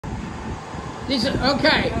This is,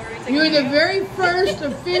 okay, you're the very first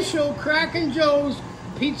official Kraken Joe's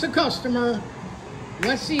pizza customer.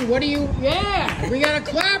 Let's see, what do you, yeah, we got a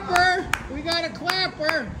clapper. We got a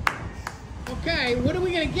clapper. Okay, what are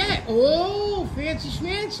we going to get? Oh, fancy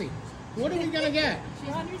schmancy. What are we going to get?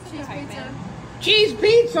 Cheese pizza. Cheese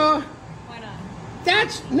pizza? Why not?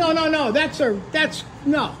 That's, no,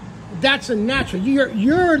 that's a natural.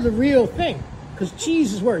 You're the real thing, because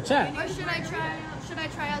cheese is where it's at. Or should I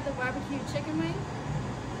try out the barbecue chicken wing?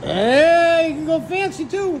 Hey, you can go fancy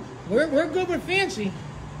too. We're good with fancy.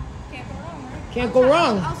 Can't go wrong, right? Can't go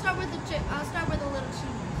wrong. I'll start with the little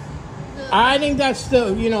cheese. I think that's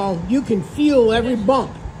the, you can feel every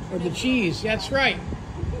bump of the cheese. That's right.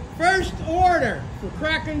 First order for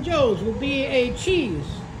Kraken Joe's will be a cheese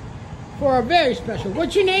for our very special.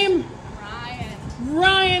 What's your name? Ryan.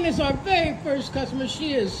 Ryan is our very first customer.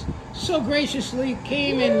 She is so graciously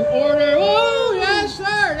came and ordered. Oh, yes, sir.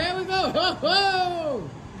 There we go. Ho, ho.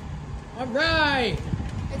 All right.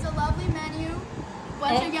 It's a lovely menu.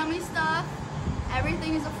 Bunch of yummy stuff.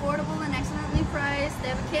 Everything is affordable and excellently priced. They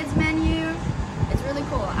have a kids menu. It's really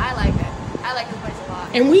cool. I like it. I like this place a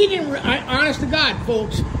lot. And we didn't, honest to God,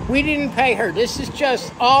 folks, we didn't pay her. This is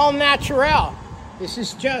just all natural. This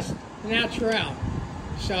is just natural.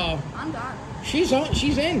 So I'm done. she's on.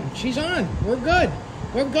 She's in. She's on. We're good.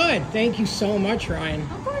 We're good. Thank you so much, Ryan.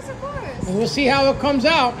 Of course. And we'll see how it comes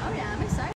out.